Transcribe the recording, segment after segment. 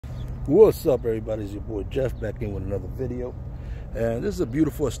What's up, everybody? It's your boy Jeff back in with another video, and this is a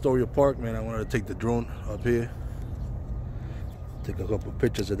beautiful Astoria Park, man. I wanted to take the drone up here, take a couple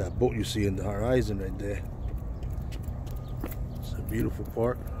pictures of that boat you see in the horizon right there. It's a beautiful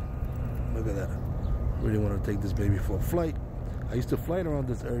park. Look at that. I really want to take this baby for a flight. I used to fly around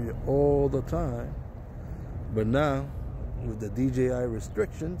this area all the time, but now with the DJI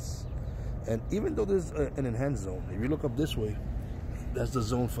restrictions, and even though there's an enhanced zone, if you look up this way, that's the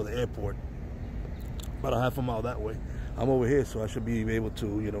zone for the airport, about a half a mile that way. I'm over here, so I should be able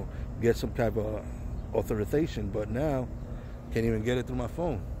to, you know, get some type of authorization, but now can't even get it through my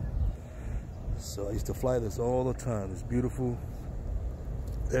phone. So I used to fly this all the time, this beautiful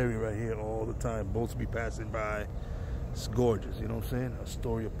area right here all the time. Boats be passing by. It's gorgeous, you know what I'm saying?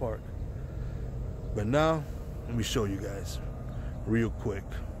 Astoria Park. But now let me show you guys real quick.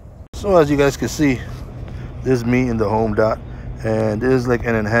 So as you guys can see, this is me in the home dot, and this is like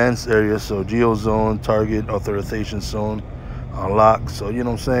an enhanced area, so geo zone, target authorization zone, unlock. So you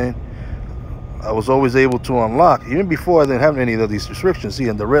know what I'm saying, I was always able to unlock even before I didn't have any of these restrictions. See,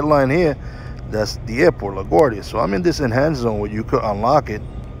 and the red line here, that's the airport, LaGuardia. So I'm in this enhanced zone where you could unlock it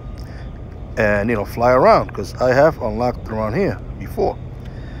and, you know, fly around, because I have unlocked around here before,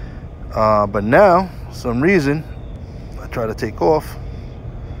 but now for some reason I try to take off,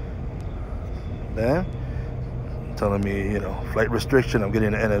 man, telling me, you know, flight restriction. I'm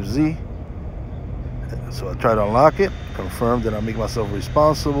getting an NFZ, so I try to unlock it, confirm that I make myself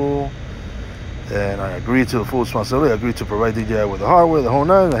responsible, and I agree to the full responsibility. I agree to provide DJI with the hardware, the whole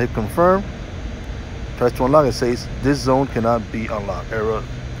nine. I hit confirm, tries to unlock. It says this zone cannot be unlocked, error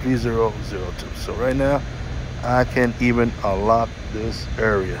 3002. So right now I can't even unlock this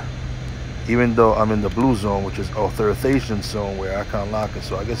area, even though I'm in the blue zone, which is authorization zone, where I can unlock it.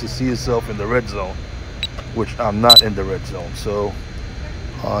 So I guess you see yourself in the red zone, which I'm not in the red zone. So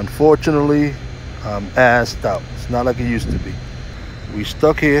unfortunately I'm assed out. It's not like it used to be. We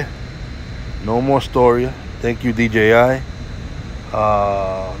stuck here. No more Astoria. Thank you, DJI.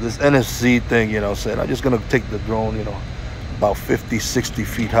 This NFC thing, you know, said I'm just gonna take the drone, you know, about 50-60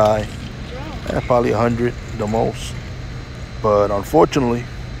 feet high, probably 100 the most. But unfortunately,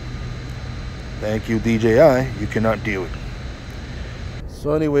 thank you, DJI, you cannot do it.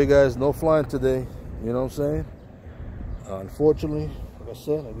 So anyway, guys, no flying today. You know what I'm saying? Unfortunately, like I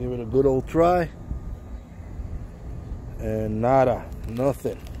said, I gave it a good old try, and nada,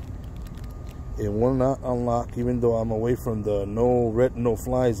 nothing. It will not unlock, even though I'm away from the no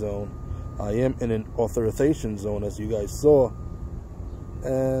fly zone. I am in an authorization zone, as you guys saw,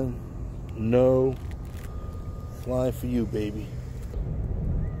 and no flying for you, baby.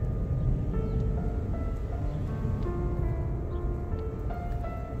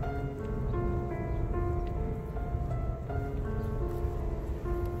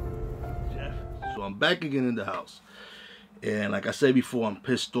 So I'm back again in the house, and like I said before, I'm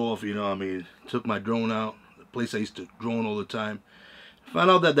pissed off. You know what I mean? Took my drone out, the place I used to drone all the time.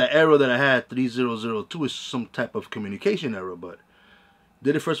 Found out that the error that I had, 3002, is some type of communication error. But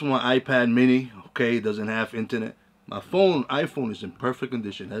did it first with my iPad mini. Okay, it doesn't have internet. My iPhone is in perfect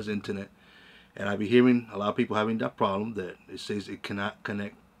condition, has internet, and I be hearing a lot of people having that problem, that it says it cannot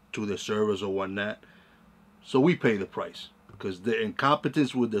connect to their servers or whatnot. So we pay the price, because the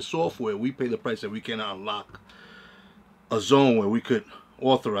incompetence with the software. We pay the price that we cannot unlock a zone where we could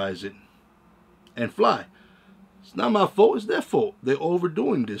authorize it and fly. It's not my fault, it's their fault. They're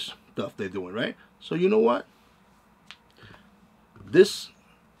overdoing this stuff they're doing, right? So you know what? This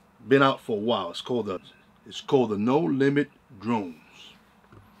been out for a while. It's called the No Limit Drones.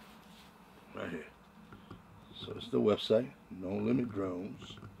 Right here. So it's the website, No Limit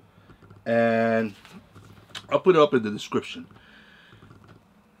Drones. And I'll put it up in the description.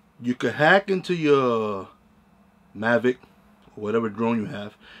 You can hack into your Mavic, or whatever drone you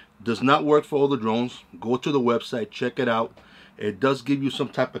have. Does not work for all the drones. Go to the website, check it out. It does give you some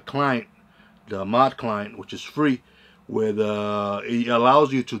type of client, the mod client, which is free, where it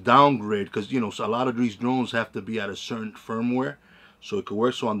allows you to downgrade, because, you know, so a lot of these drones have to be at a certain firmware, so it could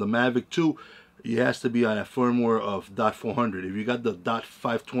work. So on the Mavic 2, it has to be on a firmware of .400. If you got the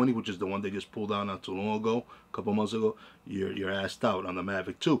 .520, which is the one they just pulled out not too long ago, a couple months ago, you're assed out on the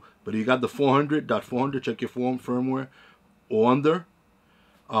Mavic 2. But if you got the .400, check your firmware, or under,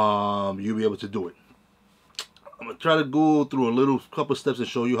 you'll be able to do it. I'm gonna try to go through a couple steps and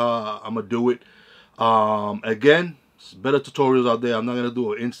show you how I'm gonna do it. Again, there's better tutorials out there. I'm not gonna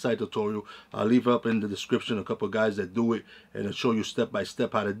do an inside tutorial. I'll leave up in the description a couple of guys that do it, and I'll show you step by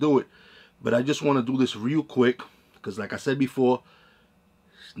step how to do it. But I just want to do this real quick, because like I said before,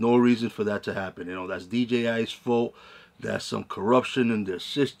 there's no reason for that to happen. You know, that's DJI's fault. that's some corruption in their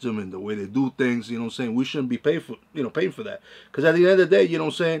system and the way they do things. You know what I'm saying? We shouldn't be paying for that. Because at the end of the day, you know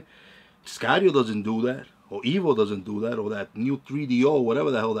what I'm saying, Skydio doesn't do that, or Evo doesn't do that, or that new 3DO,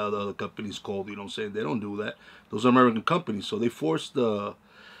 whatever the hell that other company's called. You know what I'm saying? They don't do that. Those are American companies. So they forced the,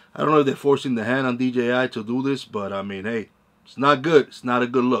 I don't know if they're forcing the hand on DJI to do this, but I mean, hey, it's not good. It's not a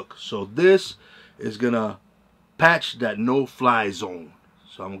good look. So this is gonna patch that no-fly zone.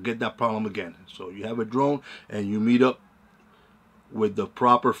 So I'm gonna get that problem again. So you have a drone and you meet up with the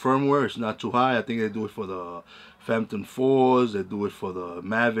proper firmware. It's not too high. I think they do it for the Phantom 4s. They do it for the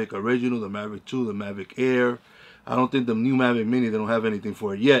Mavic original, the Mavic 2, the Mavic Air. I don't think the new Mavic Mini, they don't have anything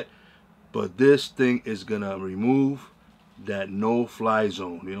for it yet. But this thing is gonna remove that no-fly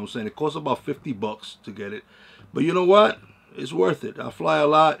zone. You know what I'm saying? It costs about 50 bucks to get it. But you know what? It's worth it. I fly a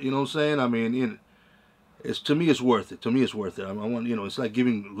lot, you know what I'm saying? I mean, to me, it's worth it. To me, it's worth it. I want, you know, it's like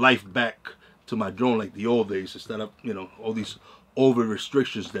giving life back to my drone like the old days, instead of, you know, all these over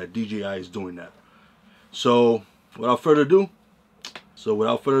restrictions that DJI is doing that. So without further ado,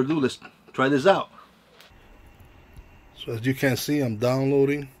 let's try this out. So as you can see, I'm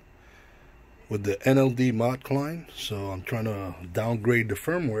downloading with the NLD mod client. So I'm trying to downgrade the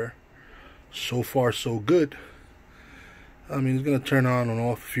firmware. So far, so good. I mean, it's gonna turn on and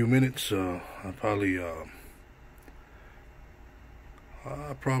off a few minutes. I'll probably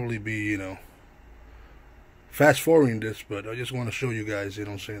be, you know, fast forwarding this, but I just want to show you guys, you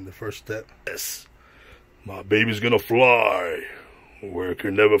know what I'm saying, the first step. Yes, my baby's gonna fly where it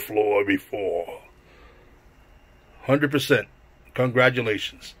could never fly before. 100%.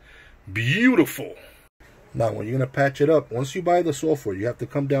 Congratulations. Beautiful. Now, when you're gonna patch it up, once you buy the software, you have to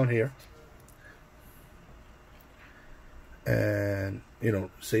come down here and, you know,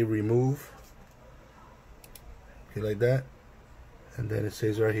 say remove, okay, like that, and then it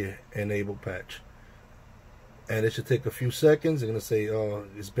says right here, enable patch, and it should take a few seconds. They're gonna say, oh,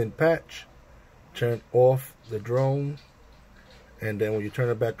 it's been patched, turn off the drone, and then when you turn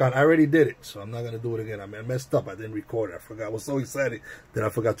it back on, I already did it, so I'm not gonna do it again. I mean, I messed up, I didn't record it. I forgot. I was so excited that I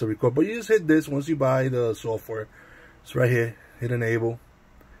forgot to record. But you just hit this once you buy the software. It's right here, hit enable,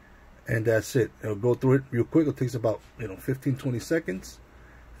 and that's it. It'll go through it real quick. It takes about, you know, 15-20 seconds.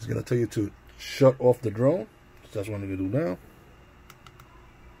 It's gonna tell you to shut off the drone. So that's what I'm gonna do now.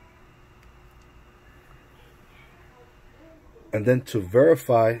 And then to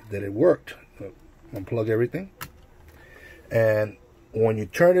verify that it worked, unplug everything. And when you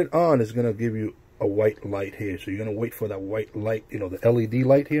turn it on, it's gonna give you a white light here. So you're gonna wait for that white light, you know, the LED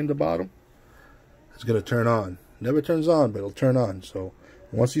light here in the bottom. It's gonna turn on. Never turns on, but it'll turn on. So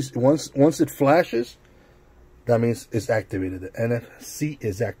once it flashes, that means it's activated. The NFC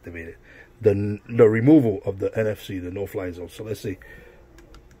is activated. The removal of the NFC, the no-fly zone. So let's see.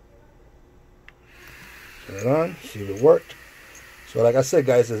 Turn it on. See if it worked. So like I said,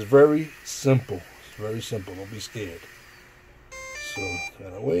 guys, it's very simple. It's very simple. Don't be scared. So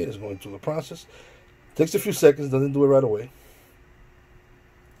gotta wait. It's going through the process. Takes a few seconds. Doesn't do it right away.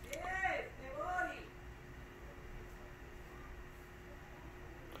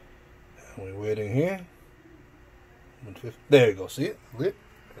 We're waiting here. There you go. See it? Lit.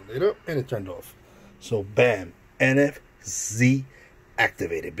 It lit up and it turned off. So bam, NFZ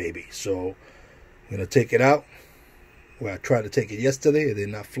activated, baby. So I'm gonna take it out. Well, I tried to take it yesterday. It did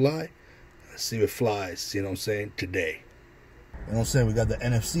not fly. Let's see if it flies. You know what I'm saying? Today. You know what I'm saying? We got the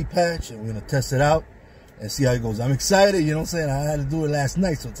NFC patch and we're gonna test it out and see how it goes. I'm excited. You know what I'm saying? I had to do it last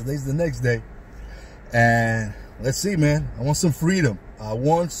night, so today's the next day. And let's see, man. I want some freedom. I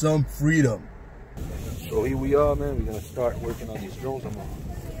want some freedom. So here we are, man. We're gonna start working on these drones. I'm gonna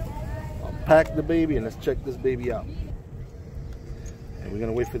unpack the baby and let's check this baby out. And we're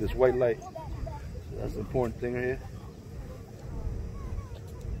gonna wait for this white light. So that's the important thing right here.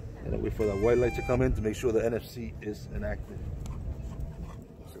 And then wait for that white light to come in to make sure the NFC is inactive.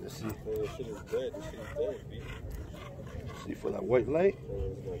 So let's see. See for that white light.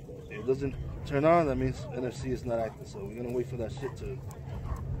 If it doesn't turn on, that means NFC is not active. So we're gonna wait for that shit to.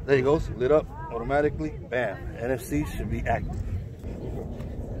 There you go. So lit up automatically. Bam. NFC should be active.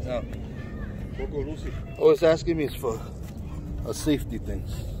 Now, oh, it's asking me. It's for a safety thing.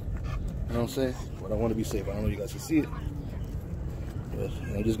 You know what I'm saying? But I want to be safe. I don't know if you guys can see it. But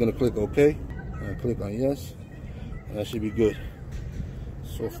I'm just gonna click OK. And click on yes, and that should be good.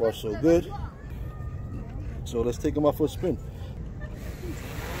 So far, so good. So let's take them out for a spin.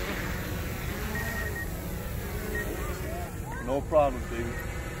 No problem, baby.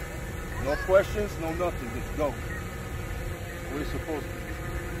 No questions, no nothing. Just go. Where it's supposed to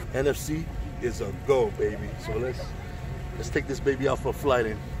be. NFC is a go, baby. So let's take this baby out for a flight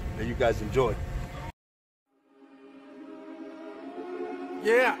and you guys enjoy.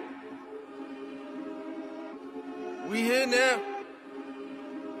 Yeah. We here now.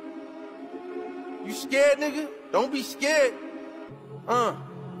 You scared, nigga? Don't be scared.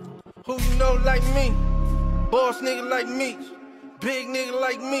 Who you know like me? Boss nigga like me. Big nigga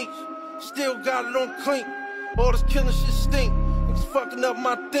like me. Still got it on clean. All this killing shit stink. Niggas fucking up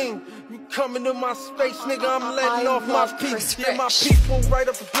my thing. You coming to my space, nigga, I'm letting off my piece. Yeah, my people right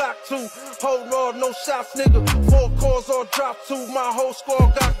up the block too. Hold on, no shots, nigga. 4 calls all drop too. My whole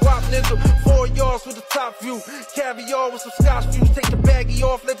squad got guap, nigga. 4 yards with the top view. Caviar with some scotch views. Take the baggie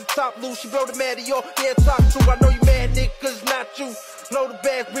off, let the top loose. She blow the matty off. Yeah, talk to. I know you mad, nigga, cause it's not you. Load the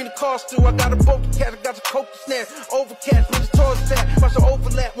bags, bring the cars through. I got a boat to catch, I got the coke to snatch. Overcast when the tours fat. Watch the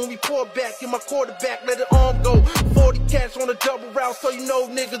overlap when we pour back. Get my quarterback, let the arm go. 40 cats on a double route, so you know,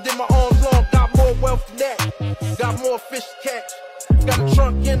 nigga, then my arms long. Got more wealth than that. Got more fish to catch. Got a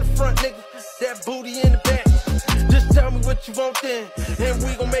trunk in the front, nigga. That booty in the back. Just tell me what you want then, and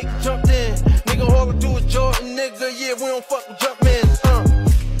we gon' make it jump in. Nigga, all I do is Jordan, nigga. Yeah, we don't fuck with Jumpmans.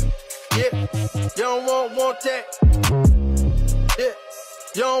 Yeah, you don't want that. Yeah,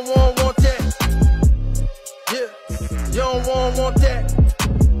 you don't want that. Yeah, you don't want that.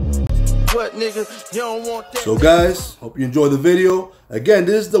 What, nigga? You don't want that. So guys, hope you enjoyed the video. Again,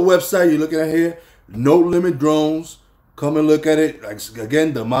 this is the website you're looking at here. No Limit Drones. Come and look at it. Like,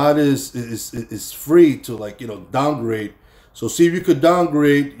 again, the mod is free to, like, you know, downgrade. So see if you could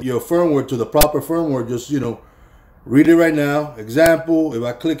downgrade your firmware to the proper firmware. Just, you know, read it right now. Example, if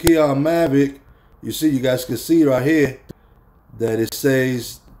I click here on Mavic, you see, you guys can see right here that it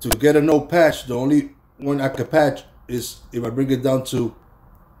says to get a no patch, the only one I can patch is if I bring it down to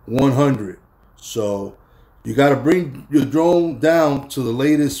 100. So you got to bring your drone down to the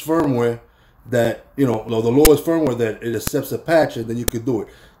latest firmware that, you know, the lowest firmware that it accepts a patch, and then you can do it.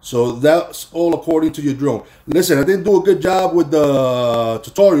 So that's all according to your drone. Listen, I didn't do a good job with the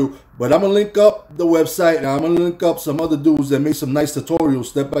tutorial, but I'm gonna link up the website, and I'm gonna link up some other dudes that make some nice tutorials,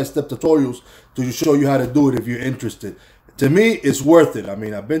 step-by-step tutorials, to show you how to do it if you're interested. To me, it's worth it. I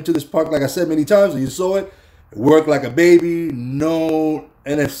mean, I've been to this park, like I said, many times, and you saw it. It worked like a baby. No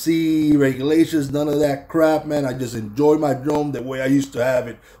NFC regulations, none of that crap, man. I just enjoy my drone the way I used to have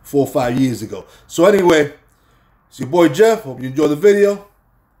it 4 or 5 years ago. So anyway, it's your boy Jeff. Hope you enjoyed the video.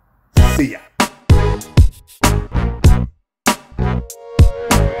 See ya.